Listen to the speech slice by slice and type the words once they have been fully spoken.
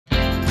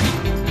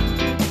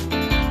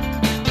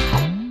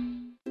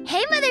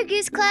there,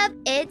 Goose Club.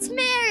 It's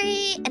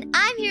Mary, and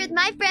I'm here with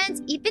my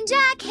friends Eve and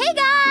Jack. Hey,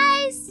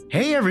 guys!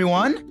 Hey,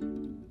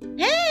 everyone!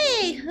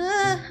 Hey!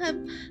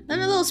 I'm a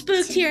little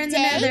spooked here in the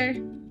nether.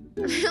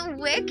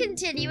 We're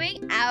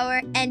continuing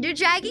our Ender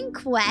Dragon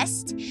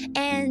quest,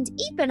 and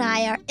Eve and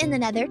I are in the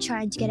nether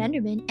trying to get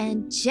Enderman,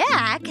 and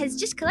Jack has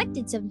just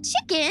collected some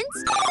chickens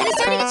and is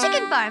starting a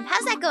chicken farm.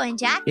 How's that going,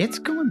 Jack? It's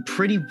going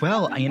pretty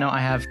well. You know, I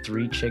have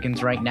 3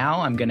 chickens right now.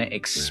 I'm going to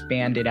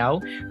expand it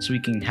out so we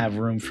can have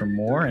room for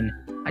more, and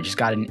I just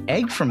got an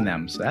egg from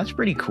them, so that's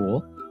pretty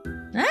cool.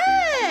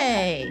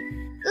 Hey!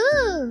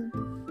 Ooh.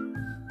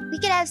 We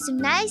could have some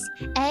nice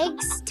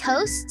eggs,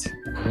 toast,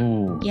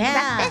 Ooh.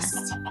 Yeah.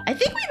 breakfast. I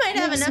think we might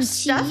have Maybe enough some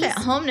stuff cheese. at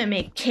home to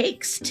make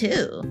cakes,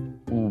 too.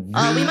 Ooh, We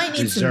might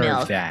need some deserve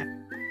milk. that.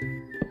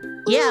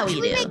 Yeah, Ooh, we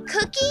can do. we make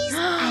cookies?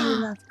 I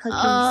love cookies.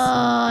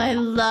 Oh, I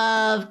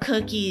love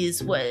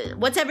cookies.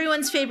 What's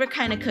everyone's favorite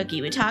kind of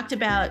cookie? We talked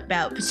about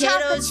potatoes.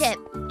 Chocolate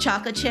chip.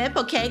 Chocolate chip,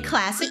 okay.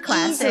 Classic.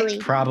 Easily.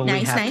 Probably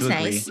Nice, have nice, to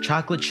agree. nice.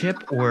 Chocolate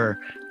chip or,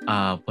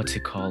 what's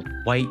it called?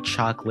 White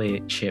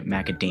chocolate chip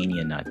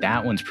macadamia nut.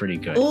 That one's pretty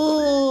good.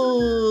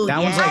 Ooh,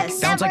 that yes. one's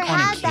sounds like Never on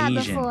had that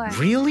occasion. before.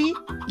 Really?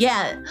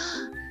 Yeah,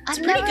 I've it's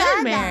pretty never good,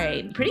 had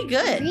Mary. Pretty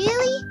good. that.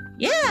 Really?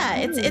 Yeah,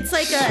 it's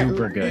like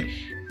Super good.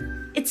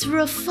 It's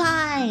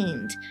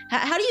refined.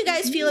 How do you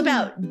guys feel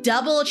about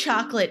double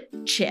chocolate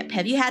chip?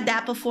 Have you had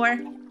that before?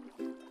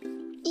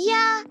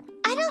 Yeah,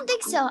 I don't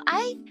think so.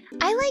 I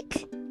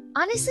like,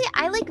 honestly,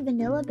 I like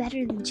vanilla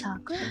better than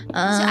chocolate. So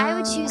I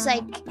would choose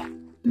like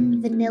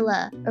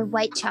vanilla or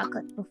white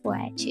chocolate before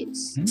I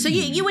choose. So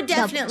you would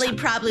Double definitely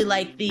chocolate. probably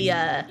like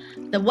the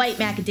white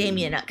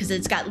macadamia nut because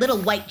it's got little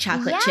white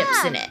chocolate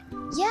chips in it.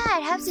 Yeah,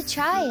 I'd have to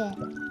try it.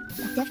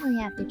 I definitely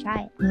have to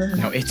try it.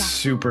 No, it's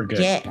super good.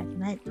 Yeah.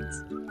 Recommend.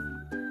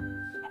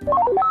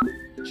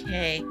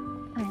 Okay.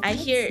 Alright, I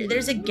let's hear see.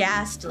 there's a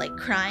ghast like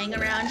crying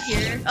around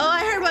here. Oh,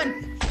 I heard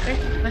one.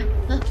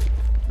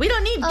 We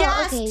don't need Oh,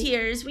 ghast okay.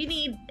 tears. We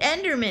need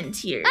Enderman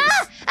tears.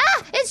 Ah!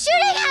 It's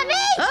shooting at me!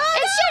 Oh,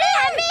 It's shooting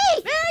at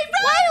me! Mary,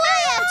 Why do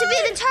I have to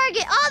be the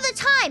target all the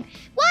time?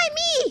 Why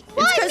me?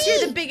 Why It's because me?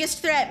 you're the biggest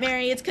threat,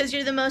 Mary. It's because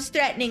you're the most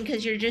threatening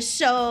because you're just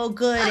so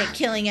good at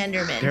killing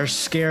Endermen. They're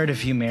scared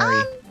of you,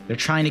 Mary. They're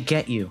trying to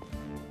get you.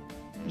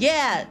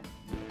 Yeah.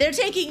 They're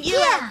taking you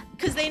Yeah. out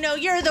because they know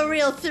you're the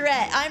real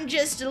threat. I'm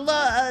just a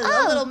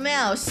little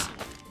mouse.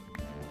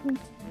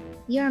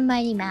 You're a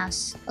mighty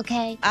mouse,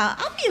 okay?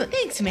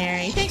 Thanks,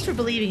 Mary. Thanks for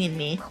believing in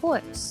me. Of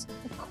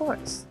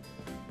course.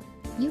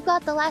 You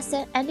got the last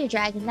Ender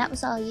Dragon. That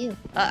was all you.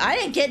 I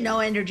didn't get no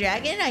Ender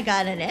Dragon. I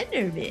got an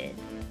Enderman.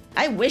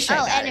 I wish I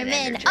got an Ender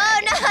Enderman. Dragon. Oh,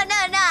 no,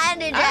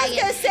 Ender I was Dragon.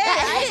 gonna say,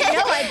 I didn't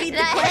know I beat the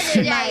No, question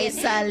Ender by a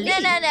Dragon.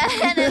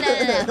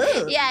 solid.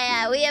 No.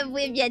 Yeah, we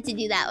have yet to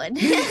do that one.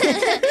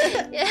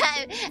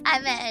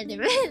 I'm an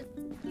Enderman.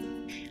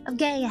 I'm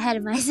getting ahead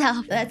of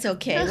myself. That's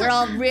okay. We're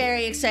all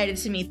very excited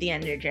to meet the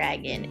Ender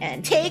Dragon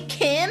and take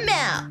him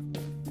out.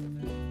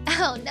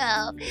 Oh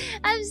no,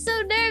 I'm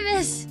so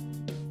nervous.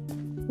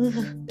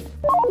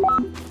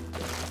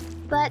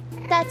 But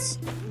that's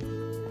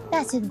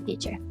in the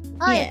future.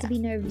 All I Yeah. have to be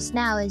nervous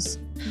now is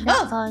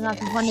not falling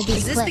off of one of these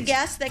Is this cliffs. the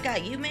ghast that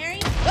got you, Mary?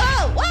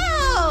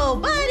 Whoa,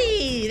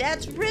 buddy,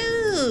 that's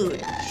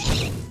rude.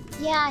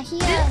 Yeah,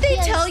 Didn't they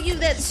tell you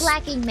that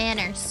lacking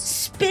manners?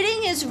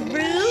 spitting is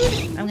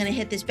rude? I'm gonna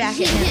hit this back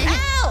at him.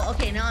 Ow!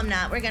 Okay, no, I'm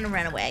not. We're gonna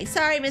run away.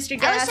 Sorry, Mr.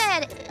 I wish Ghast. I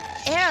had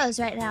arrows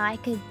right now. I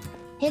could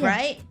hit him.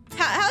 Right?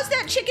 How's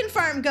that chicken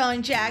farm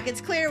going, Jack?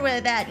 It's clear where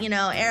that,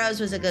 arrows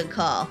was a good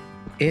call.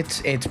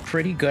 It's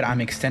pretty good. I'm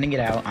extending it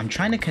out. I'm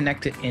trying to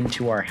connect it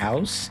into our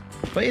house,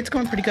 but it's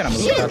going pretty good. I'm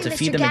about to Mr.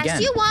 feed them Ghast,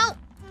 again. You won't.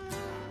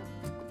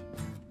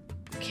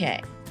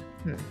 Okay.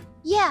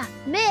 Yeah,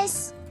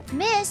 miss.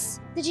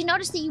 Did you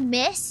notice that you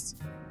missed?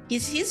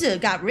 He's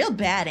got real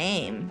bad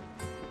aim.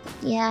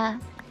 Yeah.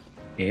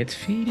 It's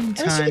feeding I wish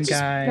you time, could just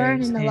guys.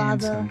 burn in the and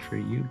lava. some for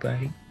you,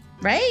 buddy.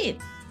 Right?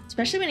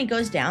 Especially when he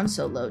goes down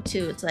so low,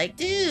 too. It's like,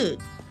 dude,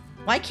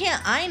 why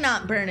can't I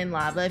not burn in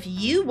lava if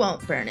you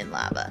won't burn in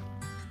lava?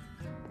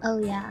 Oh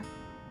yeah.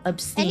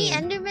 Obscene.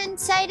 Any Enderman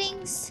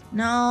sightings?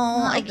 No,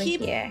 Not I over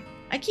keep here.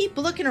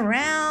 looking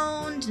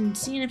around and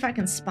seeing if I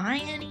can spy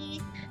any.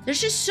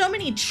 There's just so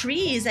many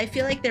trees. I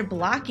feel like they're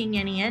blocking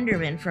any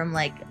Enderman from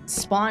like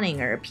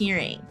spawning or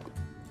appearing.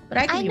 But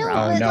I could I be know,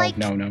 wrong. Oh, but no, like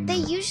no. they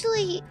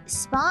usually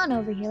spawn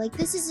over here. Like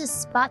this is a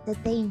spot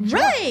that they enjoy.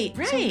 Right.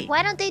 So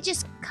why don't they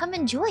just come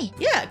enjoy it?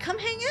 Yeah, come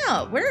hang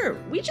out.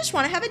 We just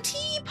want to have a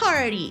tea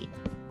party.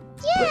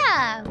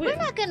 Yeah, we- we're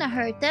not gonna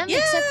hurt them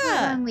except for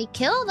Yeah. when we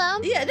kill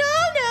them. Yeah,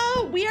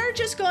 no. We are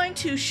just going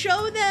to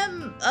show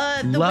them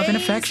the Love and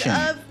ways affection.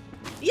 of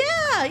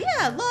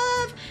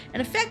love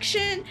and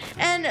affection.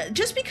 And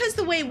just because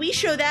the way we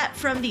show that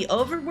from the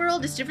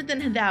overworld is different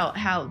than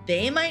how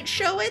they might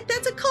show it,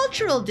 that's a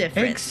cultural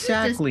difference.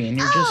 Exactly, and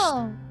you're just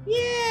Oh,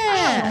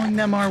 Yeah. showing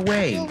them our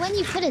way. well, when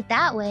you put it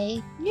that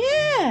way,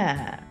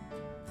 Yeah.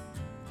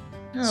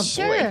 Oh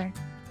sure.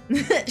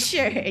 boy.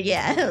 Sure.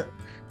 Yeah.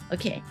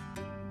 Okay.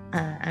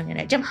 I'm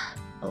gonna jump.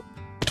 Oh.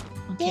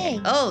 Okay.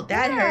 Dang. Oh,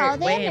 that Where are all hurt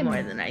the way Endermen?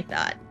 more than I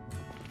thought.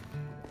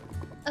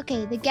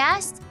 Okay, the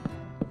ghast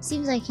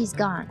seems like he's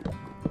gone.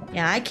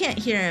 Yeah, I can't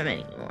hear him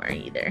anymore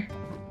either.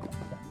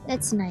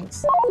 That's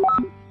nice.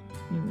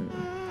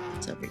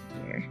 It's over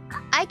here.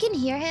 I can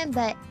hear him,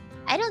 but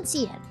I don't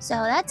see him. So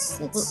that's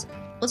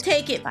We'll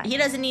take it. fine. He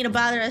doesn't need to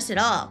bother us at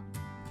all.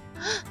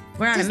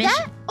 We're on a Does mission.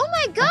 that? Oh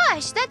my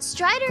gosh, that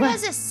Strider What?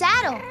 has a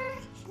saddle.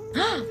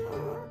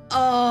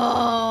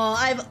 Oh,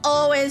 I've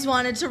always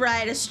wanted to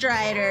ride a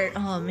Strider.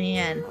 Oh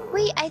man.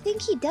 Wait, I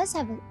think he does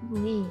have a.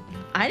 Wait,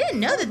 I didn't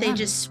know that they Yeah.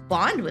 just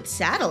spawned with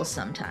saddles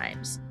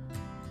sometimes.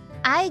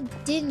 I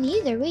didn't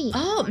either. Wait.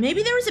 Oh,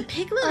 maybe there was a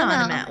piglet Oh, on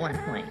no. him at one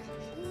point.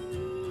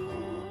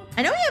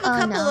 I know we have a Oh,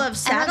 couple no. I of don't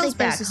saddles think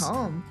there's back a s-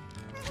 home.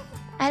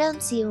 I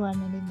don't see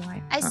one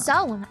anymore. I Oh.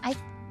 saw one. I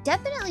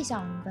definitely saw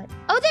one, but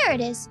oh, there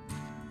it is.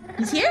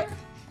 He's here?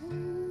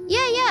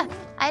 Yeah.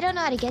 I don't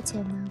know how to get to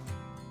him though.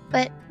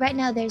 But right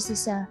now there's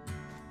this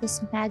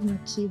magma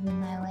cube in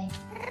my way.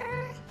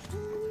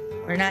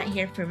 We're not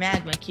here for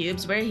magma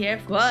cubes. We're here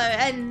for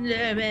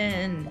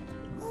Enderman.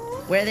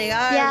 Where they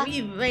are, Yeah.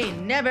 we may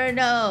never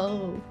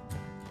know.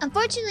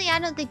 Unfortunately, I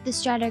don't think the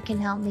Strider can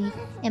help me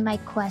in my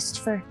quest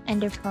for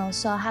Ender Pearls,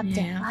 so I'll have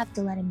Yeah.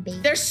 to let him be.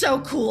 They're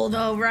so cool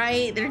though,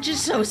 right? They're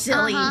just so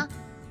silly. Uh-huh.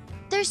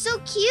 They're so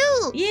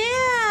cute.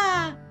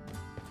 Yeah.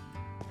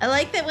 I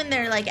like that when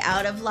they're like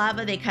out of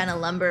lava, they kind of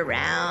lumber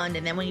around,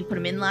 and then when you put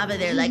them in lava,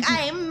 they're like,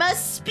 "I'm a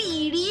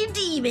speedy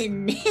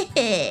demon."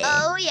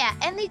 Oh yeah,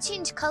 and they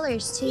change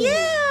colors too.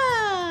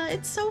 Yeah,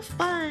 it's so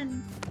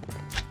fun.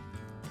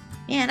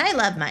 Man, I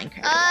love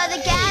Minecraft.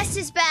 The gas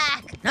is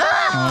back.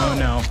 Oh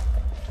no.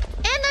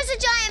 And there's a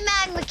giant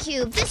magma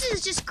cube. This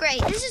is just great.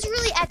 This is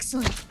really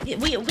excellent.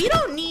 We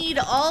don't need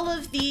all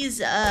of these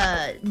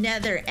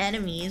nether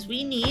enemies.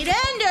 We need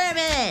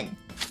Enderman.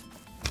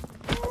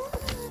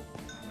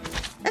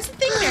 That's the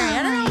thing, Mary.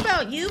 I don't know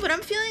about you, but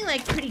I'm feeling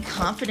like pretty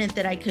confident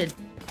that I could,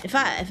 if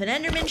an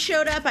Enderman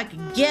showed up, I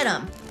could get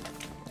him.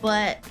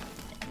 But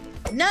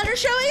none are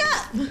showing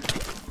up.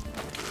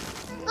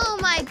 Oh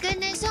my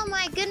goodness. Oh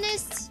my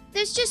goodness.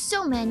 There's just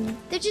so many.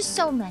 There's just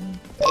so many.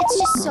 It's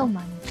just so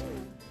many.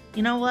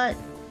 You know what?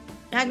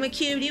 Magma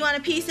Cube, do you want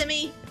a piece of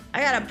me?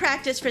 I gotta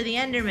practice for the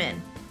Enderman.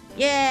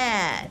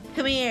 Yeah,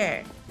 come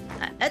here.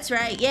 That's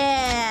right.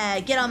 Yeah,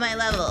 get on my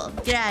level.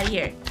 Get out of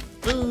here.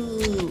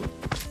 Ooh.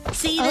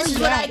 See, this is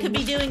what yeah. I could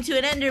be doing to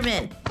an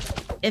Enderman.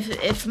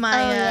 If Oh my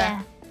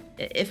yeah.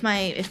 if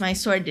my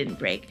sword didn't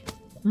break.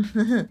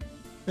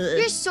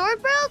 Your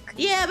sword broke?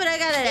 Yeah, but I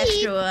got an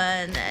extra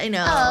one. I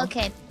know. Oh,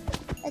 okay.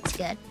 That's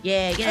good.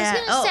 Yeah, get I out.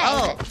 was gonna say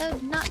Oh. that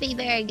would not be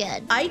very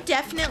good. I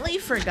definitely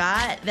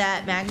forgot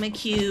that magma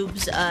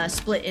cubes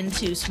split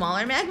into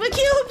smaller magma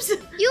cubes.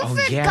 You Oh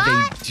forgot?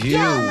 yeah, they do.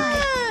 Oh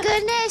my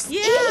goodness.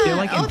 Yeah. Ew. They're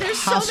like there's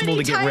so impossible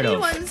many to get rid tiny of.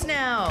 ones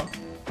now.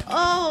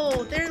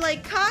 Oh, they're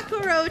like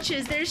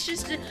cockroaches. There's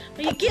just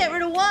you get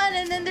rid of one,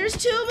 and then there's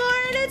two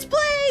more in its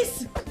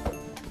place.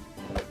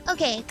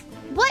 Okay,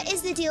 what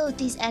is the deal with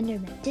these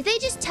Endermen? Did they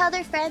just tell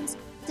their friends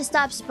to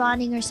stop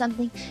spawning or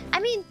something? I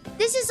mean,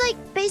 this is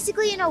like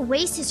basically an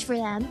oasis for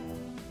them.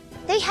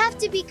 They have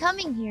to be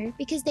coming here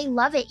because they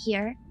love it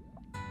here.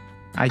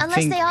 I Unless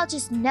think, they all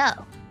just know.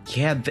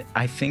 yeah,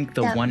 I think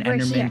the that one we're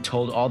Enderman here.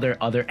 told all their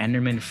other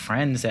Enderman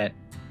friends that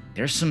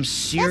there's some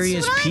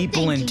serious what I'm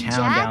people in thinking, town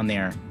Jack. down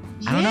there.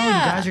 I don't know. You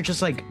guys are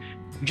just like,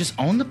 you just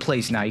own the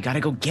place now. You got to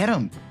go get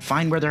them.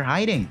 Find where they're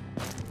hiding.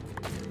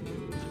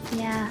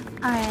 Yeah.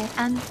 All right.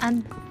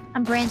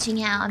 I'm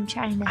branching out. I'm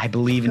trying to. I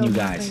believe in go you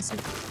more guys.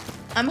 places.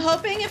 I'm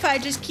hoping if I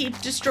just keep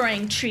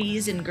destroying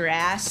trees and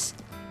grass,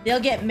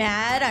 they'll get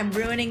mad. I'm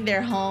ruining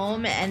their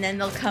home, and then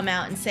they'll come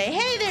out and say,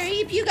 "Hey there,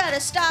 Eep, you gotta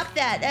stop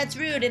that. That's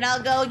rude." And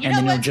I'll go, "You And know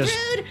then you'll what's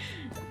just- rude?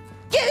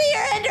 Give me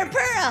your Ender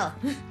Pearl.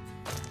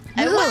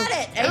 I Ooh, want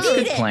it. I That's a need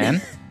good it."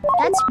 plan.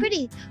 That's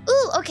pretty.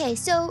 Ooh. Okay.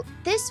 So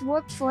this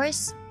warped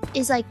forest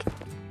is like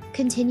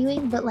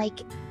continuing, but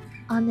like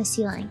on the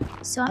ceiling.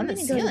 So I'm On the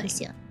gonna go to ceiling? the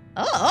ceiling.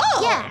 Oh.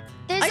 Yeah.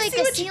 There's I like see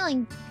a what you-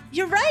 ceiling.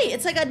 You're right.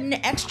 It's like an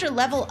extra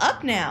level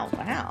up now.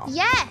 Wow.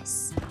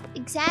 Yes,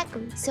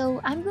 exactly.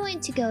 So I'm going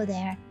to go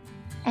there,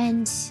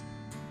 and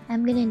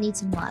I'm gonna need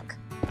some luck.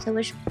 So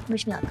wish me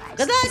luck, guys.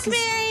 Good luck, This is-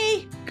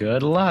 Mary.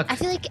 Good luck. I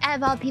feel like out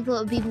of all people, it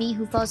would be me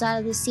who falls out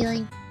of the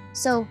ceiling.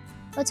 So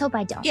let's hope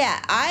I don't.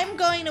 Yeah, I'm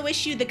going to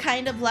wish you the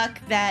kind of luck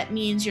that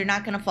means you're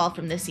not going to fall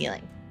from the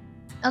ceiling.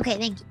 Okay,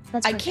 thank you.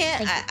 That's I perfect.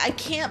 can't. Thank you. I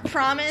can't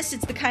promise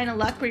it's the kind of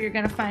luck where you're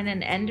going to find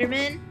an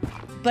Enderman,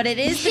 but it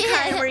is the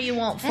kind where you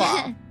won't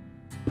fall.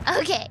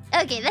 Okay,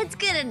 that's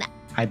good enough.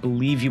 I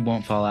believe you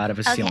won't fall out of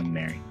a Okay. ceiling,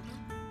 Mary.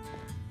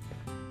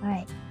 All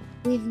right,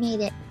 we've made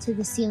it to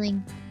the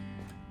ceiling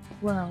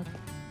world,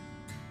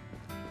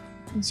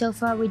 and so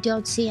far we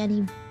don't see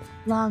any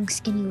long,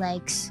 skinny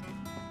legs.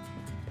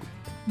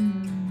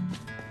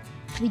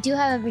 We do,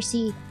 however,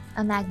 see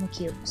a magma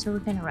cube, so we're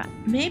gonna run.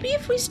 Maybe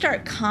if we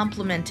start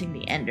complimenting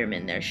the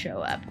Enderman, they'll show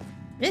up.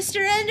 Mr.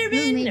 Ooh,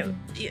 Enderman,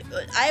 maybe.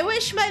 I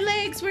wish my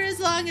legs were as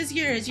long as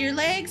yours. Your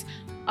legs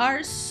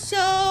are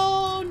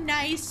so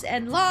nice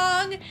and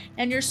long,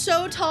 and you're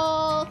so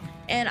tall.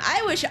 And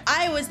I wish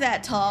I was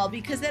that tall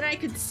because then I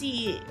could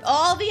see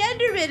all the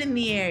Endermen in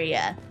the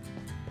area.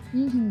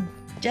 Mm-hmm.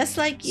 Just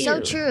like you.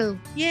 So true.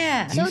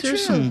 Yeah. So These are true.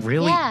 some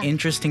really Yeah.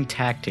 interesting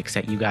tactics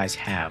that you guys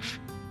have.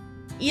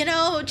 You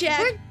know, Jack.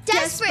 We're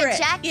desperate,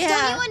 Jack. Yeah.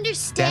 Don't you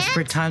understand?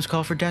 Desperate times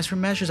call for desperate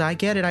measures. I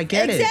get it. I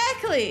get it.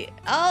 Exactly.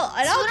 I'll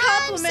That's what I'm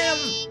compliment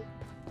saying.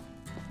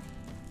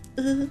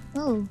 him.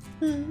 Oh,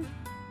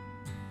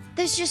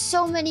 there's just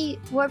so many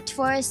warped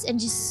forests and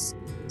just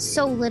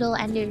so little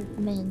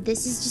Enderman.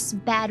 This is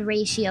just bad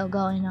ratio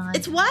going on.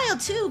 It's wild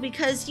too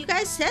because you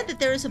guys said that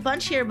there was a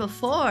bunch here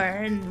before,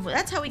 and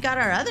that's how we got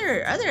our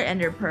other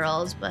Ender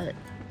pearls. But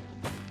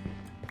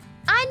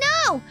I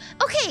know.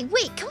 Okay,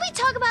 wait. Can we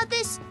talk about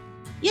this?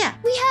 yeah,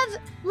 We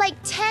have like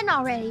 10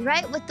 already,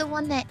 right? With the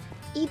one that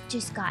Eve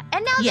just got,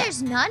 and now Yeah.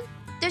 there's none.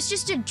 There's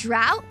just a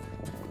drought.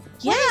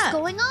 yeah. What is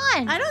going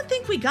on? I don't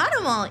think we got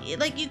them all.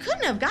 Like you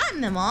couldn't have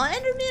gotten them all.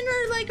 Endermen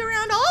are like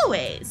around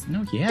always.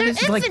 No, yeah, They're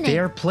this is like infinite.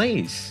 their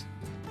place.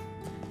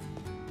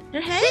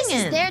 They're hanging.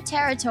 This is their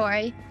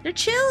territory. They're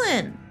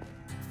chilling.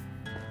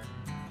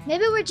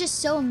 Maybe we're just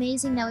so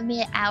amazing that we made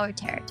it our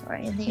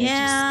territory, and they're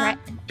Yeah. just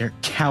threatened. They're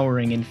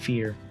cowering in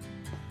fear.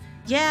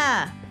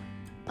 Yeah.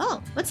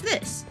 Oh, what's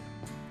this?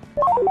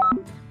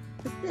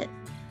 What's this?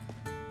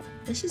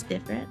 This is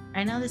different.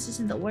 I know this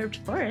isn't the warped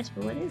forest,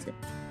 but what is it?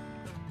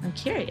 I'm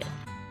curious.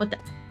 What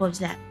was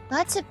that?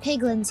 Lots of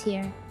piglins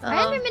here. Are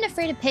Oh. Endermen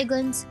afraid of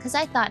piglins? Because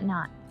I thought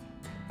not.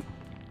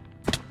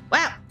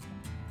 Wow.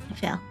 I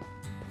fell.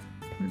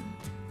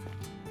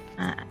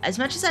 As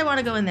much as I want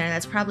to go in there,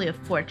 that's probably a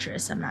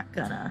fortress. I'm not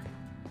gonna.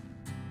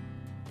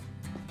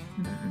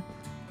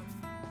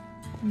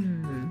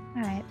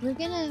 All right, we're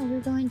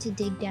going to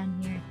dig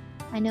down here.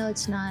 I know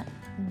it's not.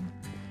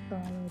 Go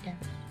all the way down.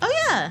 Oh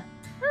yeah.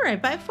 All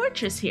right, by a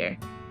fortress here.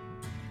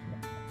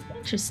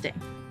 Interesting.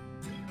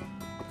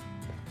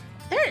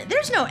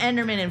 There's no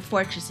Enderman in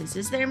fortresses,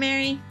 is there,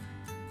 Mary?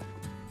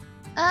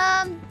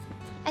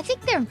 I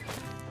think there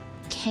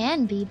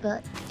can be,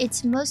 but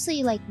it's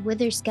mostly like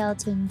wither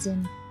skeletons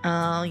and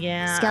Oh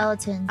yeah.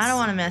 skeletons. I don't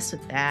want to mess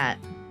with that.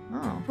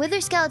 Oh.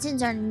 Wither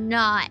skeletons are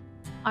not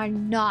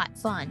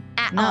fun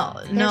at No,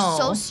 all. They're no.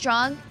 so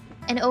strong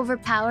and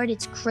overpowered.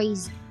 It's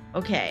crazy.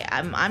 Okay,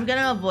 I'm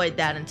gonna avoid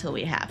that until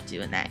we have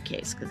to in that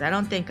case, because I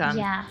don't think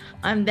Yeah,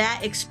 I'm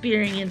that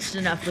experienced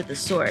enough with the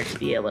sword to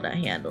be able to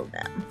handle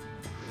them.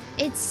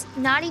 it's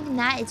not even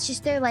that. It's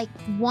just they're like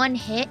one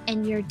hit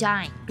and you're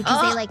dying because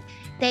Oh.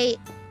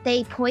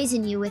 they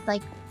poison you with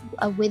like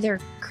a wither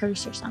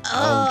curse or something.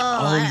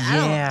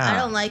 I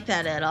don't like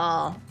that at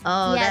all.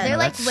 Oh, yeah, they're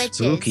like that's witches,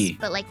 spooky.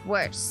 but like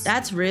worse.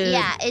 that's rude.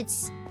 Yeah,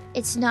 it's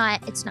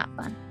not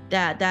fun.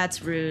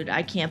 That's rude.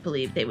 I can't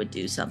believe they would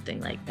do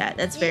something like that.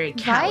 That's very Right?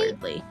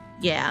 cowardly.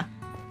 Yeah.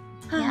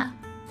 Yeah.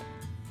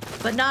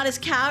 But not as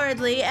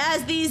cowardly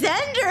as these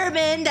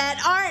Endermen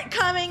that aren't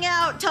coming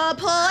out to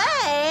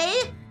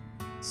play.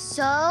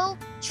 So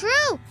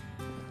true.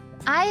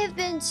 I have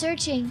been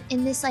searching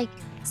in this like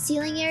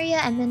ceiling area,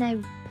 and then I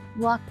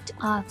walked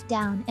off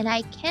down, and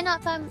I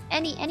cannot find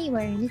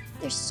anywhere. And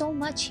there's so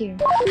much here.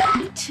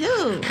 Me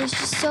too. There's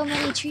just so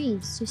many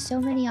trees. There's so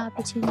many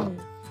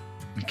opportunities.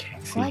 Okay.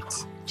 See.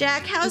 What?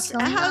 Jack, What's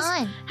going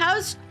on?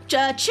 how's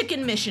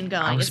chicken mission I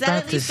going? was Is that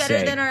about at to least better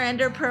say. than our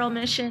Ender Pearl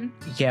mission?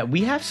 Yeah,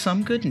 we have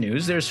some good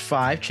news. There's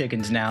 5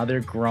 chickens now. They're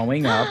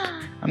growing up.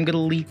 I'm gonna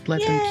let them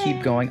Yay.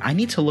 keep going. I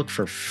need to look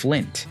for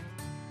flint.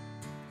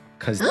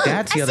 Because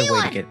that's I the other see way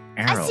one. to get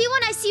arrow.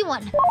 I see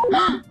one.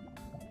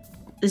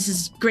 This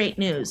is great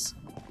news.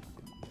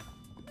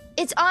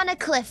 It's on a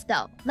cliff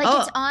though. Like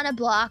Oh. it's on a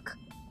block,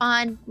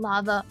 on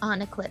lava,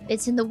 on a cliff.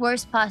 It's in the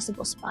worst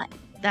possible spot.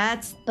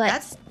 That's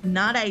But-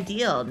 not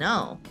ideal.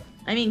 No,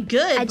 I mean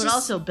good, I but just-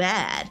 also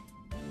bad.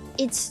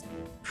 It's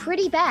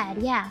pretty bad,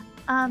 yeah.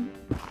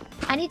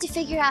 I need to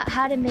figure out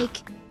how to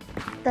make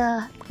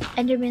the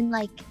Enderman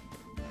like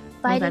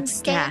fighting that's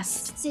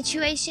stance gas.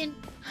 situation,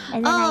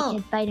 and then Oh. I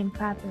can fight him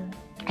properly.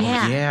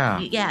 Yeah.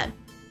 Yeah.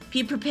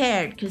 Be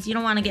prepared because you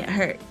don't want to get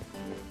hurt.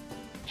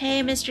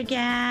 Hey, Mr.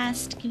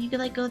 Gast, can you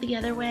like go the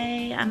other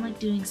way? I'm like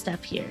doing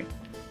stuff here.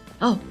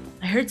 Oh,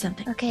 I heard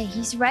something. Okay,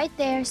 he's right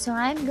there, so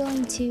I'm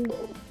going to.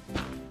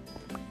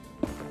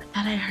 I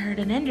thought I heard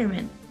an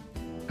Enderman.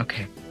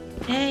 Okay.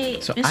 Hey,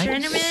 So Mr.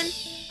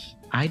 Enderman.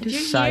 I you're here,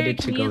 decided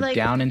to can go you, like-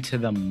 down into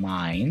the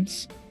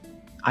mines.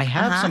 I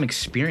have Uh-huh. some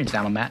experience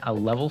now. I'm at a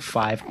level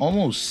 5,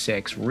 almost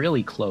 6,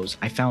 really close.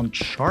 I found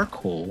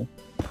charcoal,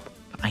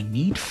 but I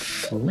need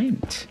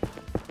flint.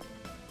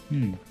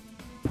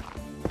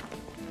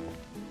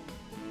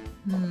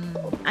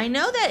 I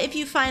know that if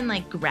you find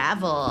like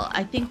gravel,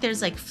 I think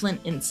there's like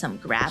flint in some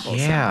gravel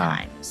Yeah.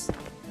 sometimes.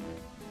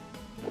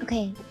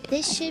 Okay,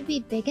 this should be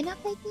big enough,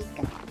 I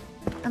think.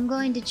 I'm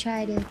going to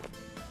try to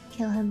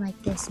kill him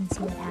like this and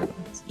see what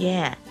happens.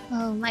 Yeah.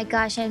 Oh my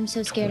gosh, I'm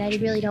so scared. I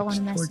really don't want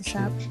to mess this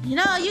up. You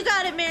know, you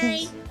got it,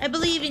 Mary. I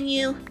believe in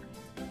you.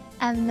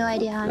 I have no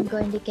idea how I'm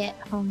going to get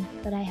home,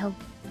 but I hope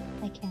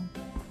I can.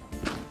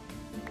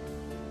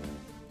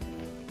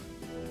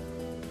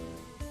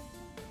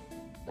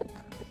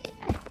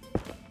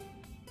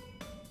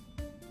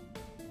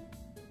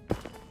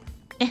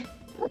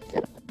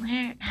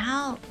 Where?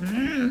 How?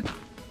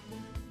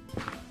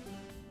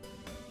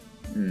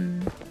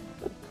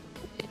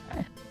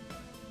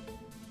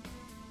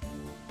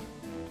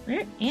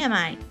 am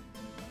I?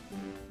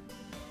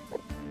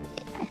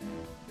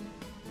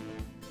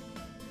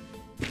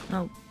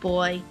 Oh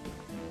boy.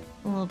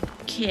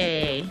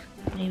 Okay.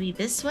 Maybe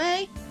this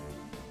way?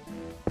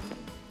 I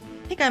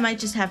think I might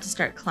just have to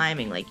start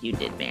climbing like you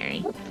did,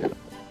 Mary.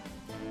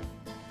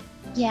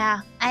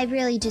 Yeah, I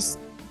really just,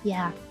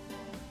 yeah.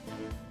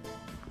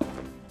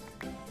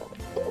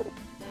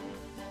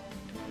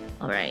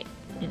 Alright.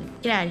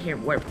 Get out of here,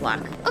 warp block.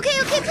 Okay,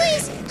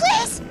 please,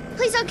 please,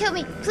 please don't kill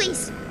me,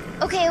 please.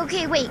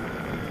 Okay, wait.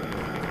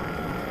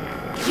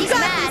 He's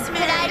mad,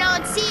 but I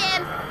don't see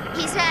him.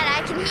 He's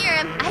mad, I can hear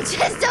him. I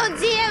just don't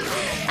see him.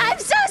 I'm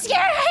so scared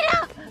right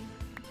now.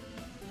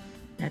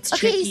 That's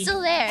Okay, tricky. he's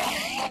still there.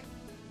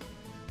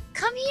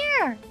 Come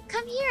here,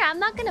 I'm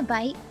not gonna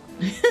bite.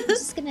 I'm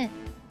just gonna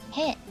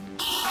hit.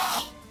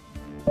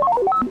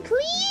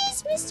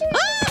 Please, Mr.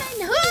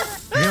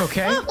 Enderman. Are you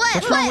okay?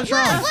 What's wrong?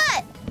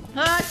 What?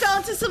 I fell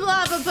into some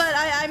lava, but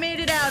I made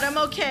it out. I'm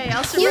okay.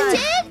 I'll survive. You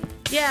did?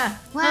 Yeah.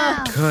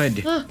 Wow.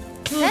 Good.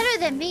 Better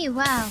than me,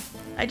 wow.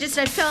 I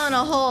fell in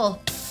a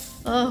hole.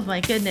 Oh my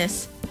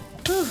goodness.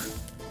 Whew.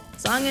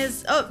 As long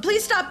as, oh,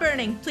 please stop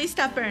burning. Please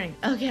stop burning.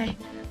 Okay.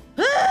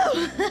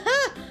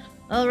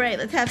 All right,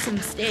 let's have some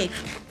steak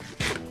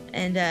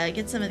and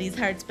get some of these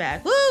hearts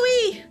back.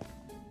 Woo-wee!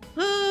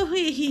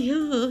 Woo-wee,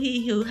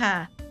 hoo-hee,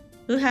 hoo-ha.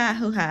 Hoo-ha,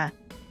 hoo-ha.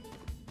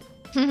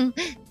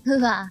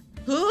 Hoo-ha.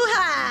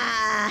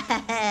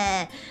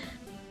 Hoo-ha!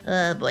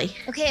 Oh boy.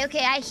 Okay,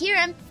 I hear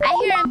him.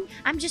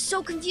 I'm just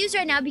so confused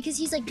right now because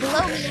he's like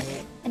below me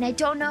and I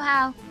don't know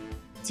how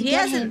to He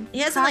get hasn't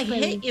him like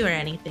properly. hit you or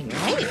anything,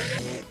 right?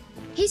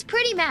 He's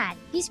pretty mad.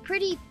 He's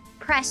pretty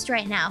pressed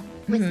right now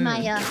with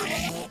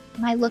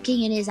my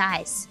looking in his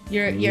eyes.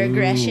 Your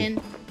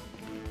aggression.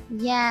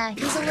 Yeah,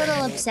 he's a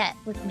little upset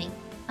with me.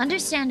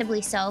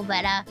 Understandably so,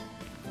 but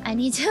I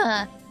need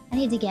to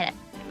get it.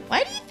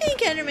 Why do you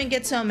think Enderman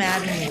gets so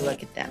mad when you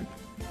look at them?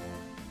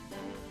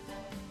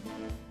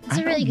 It's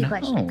a really good don't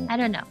question. know. I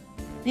don't know.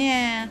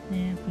 Yeah.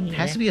 It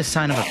has to be a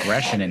sign of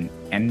aggression in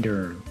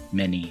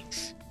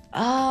Enderminis.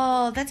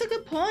 Oh, that's a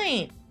good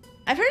point.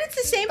 I've heard it's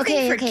the same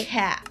thing for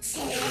cats.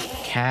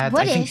 Cats,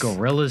 What I think if-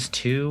 gorillas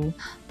too.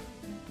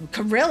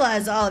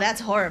 Gorillas, oh,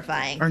 that's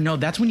horrifying. Or no,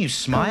 that's when you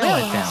smile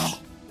at them.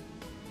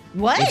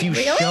 What? If you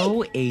really?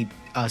 show a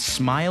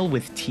smile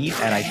with teeth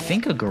at I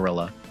think a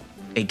gorilla,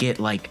 they get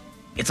like,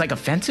 it's like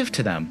offensive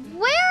to them.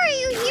 Where are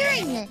you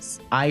hearing this?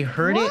 I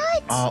heard it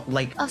What?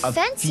 like a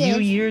Offensive? few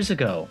years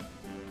ago.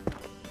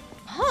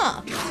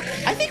 Huh.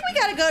 I think we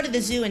gotta go to the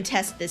zoo and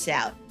test this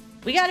out.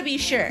 We gotta be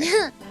sure.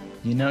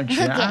 You know,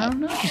 Okay. I don't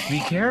know, just be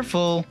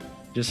careful.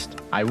 Just,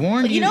 I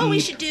warned But you know what we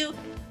Eve. should do?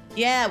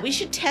 Yeah, we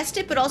should test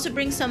it, but also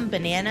bring some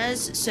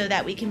bananas so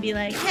that we can be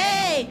like,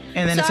 hey,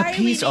 And then it's a sorry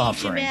peace we made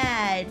offering. You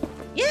mad. Ooh,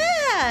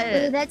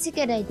 Yeah. that's a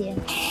good idea.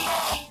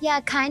 Yeah,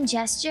 kind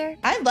gesture.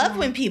 I love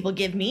when people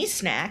give me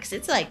snacks.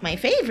 It's like my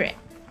favorite.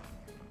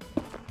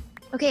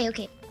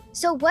 Okay.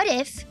 So what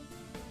if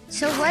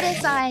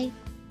I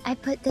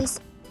put this?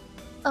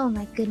 Oh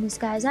my goodness,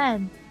 guys,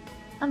 I'm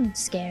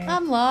scared.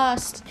 I'm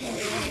lost.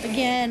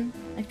 Again.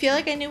 I feel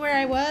like I knew where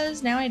I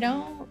was. Now I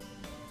don't.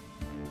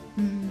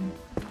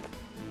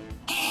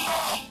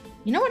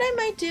 You know what I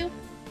might do?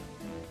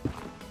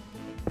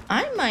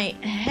 I might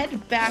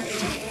head back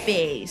to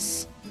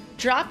base.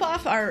 Drop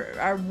off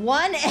our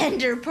one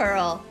ender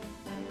pearl.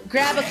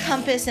 Grab a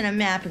compass and a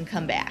map and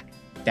come back.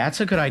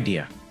 That's a good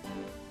idea.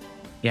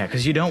 Yeah,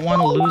 because you don't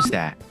want to lose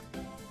that.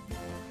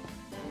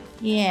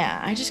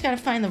 Yeah, I just gotta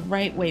find the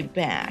right way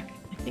back.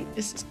 I think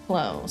this is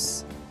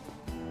close.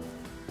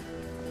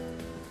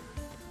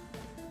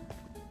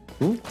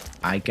 Ooh,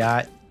 I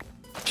got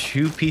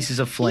 2 pieces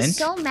of flint. He's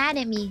so mad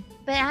at me,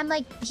 but I'm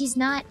like, he's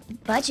not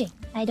budging.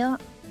 I don't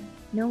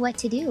know what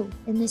to do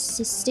in this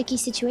sticky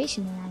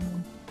situation that I'm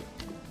in.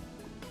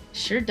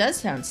 Sure does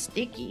sound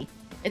sticky.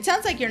 It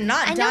sounds like you're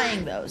not I know.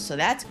 dying though, so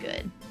that's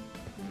good.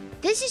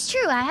 This is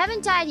true. I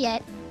haven't died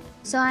yet,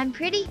 so I'm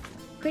pretty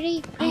Back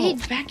here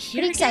pretty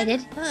again?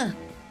 excited. Huh.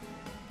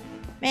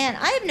 Man,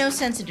 I have no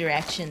sense of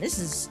direction. This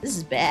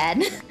is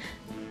bad.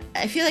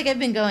 I feel like I've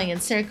been going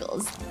in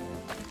circles.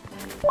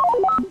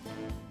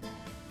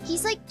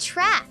 He's like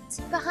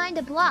trapped behind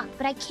a block,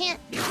 but I can't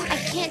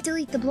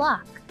delete the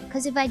block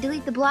because if I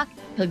delete the block,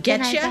 He'll then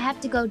get I you.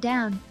 have to go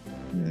down.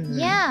 Hmm.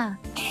 Yeah.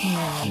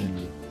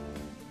 Hmm.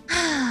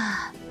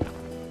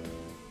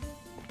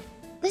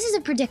 This is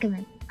a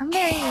predicament. I'm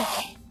very.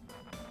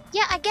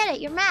 Yeah, I get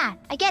it. You're mad.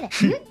 I get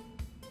it.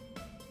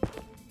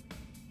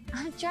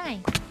 I'm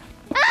trying.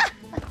 Ah!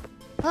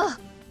 Oh.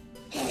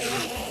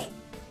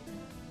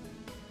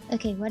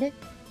 Okay, what if?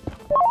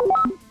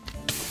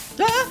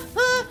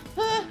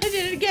 I did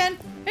it again.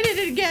 I did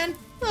it again.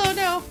 Oh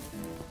no.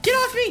 Get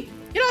off me.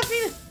 Get off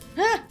me.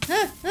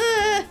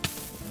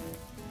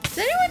 Does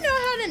anyone know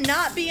how to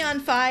not be on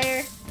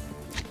fire?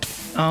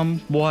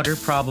 Water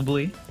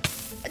probably.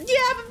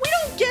 Yeah, but we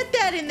don't get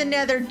that in the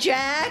Nether,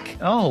 Jack.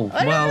 Oh,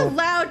 We're not well,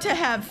 allowed to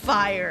have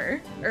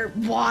fire or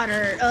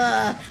water.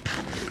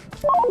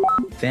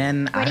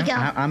 then Where'd he go?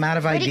 I'm out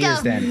of Where'd he ideas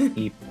go? then.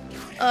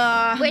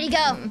 Where'd he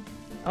go?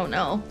 Oh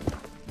no.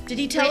 Did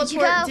he Where did you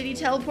teleport? go? Did he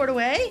teleport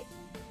away?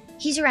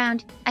 He's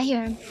around. I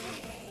hear him.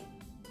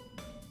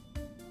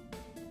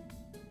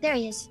 There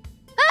he is.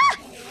 Ah!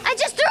 I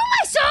just threw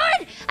my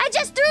sword! I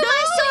just threw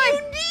my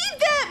sword! You need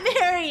that,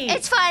 Mary!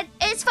 It's fine.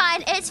 It's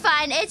fine. It's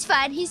fine. It's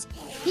fine.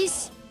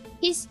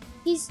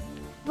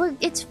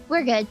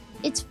 We're good.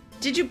 It's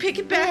Did you pick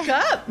it back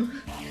up?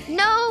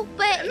 no,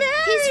 but Mary!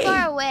 he's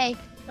far away.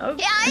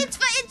 Okay. Yeah, it's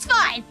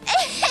fine.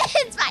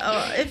 It's fine.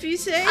 Oh, if you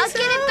say I'll so.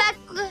 get it back.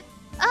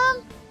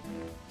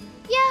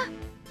 Yeah.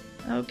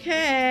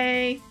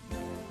 Okay.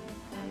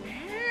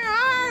 Where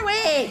are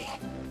we?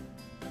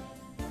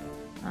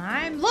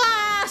 I'm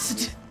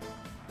lost.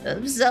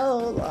 I'm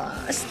so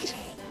lost.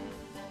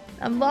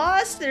 I'm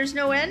lost. There's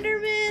no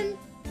Enderman.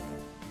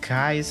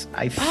 Guys,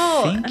 I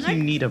Oh, think am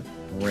you I- need a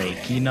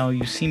break. You know,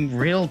 you seem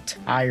real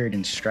tired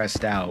and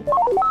stressed out.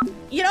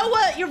 You know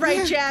what? You're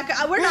right, Jack.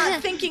 We're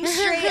not thinking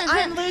straight.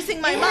 I'm losing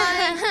my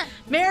mind.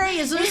 Mary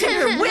is losing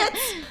her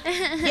wits.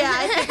 Yeah,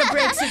 I think a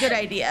break's a good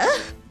idea.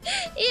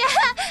 Yeah,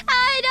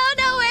 I don't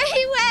know where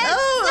he went.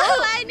 Oh, so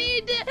oh. I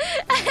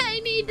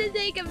need to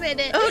take a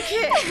minute.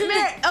 Okay,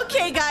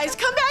 okay, guys,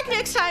 come back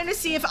next time to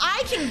see if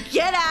I can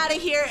get out of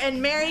here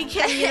and Mary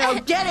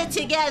can, get it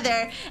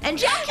together, and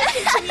Jack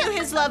can continue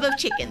his love of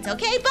chickens.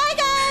 Okay, bye,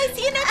 guys.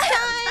 See you next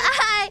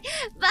time.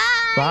 Bye.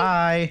 Bye.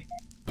 Bye.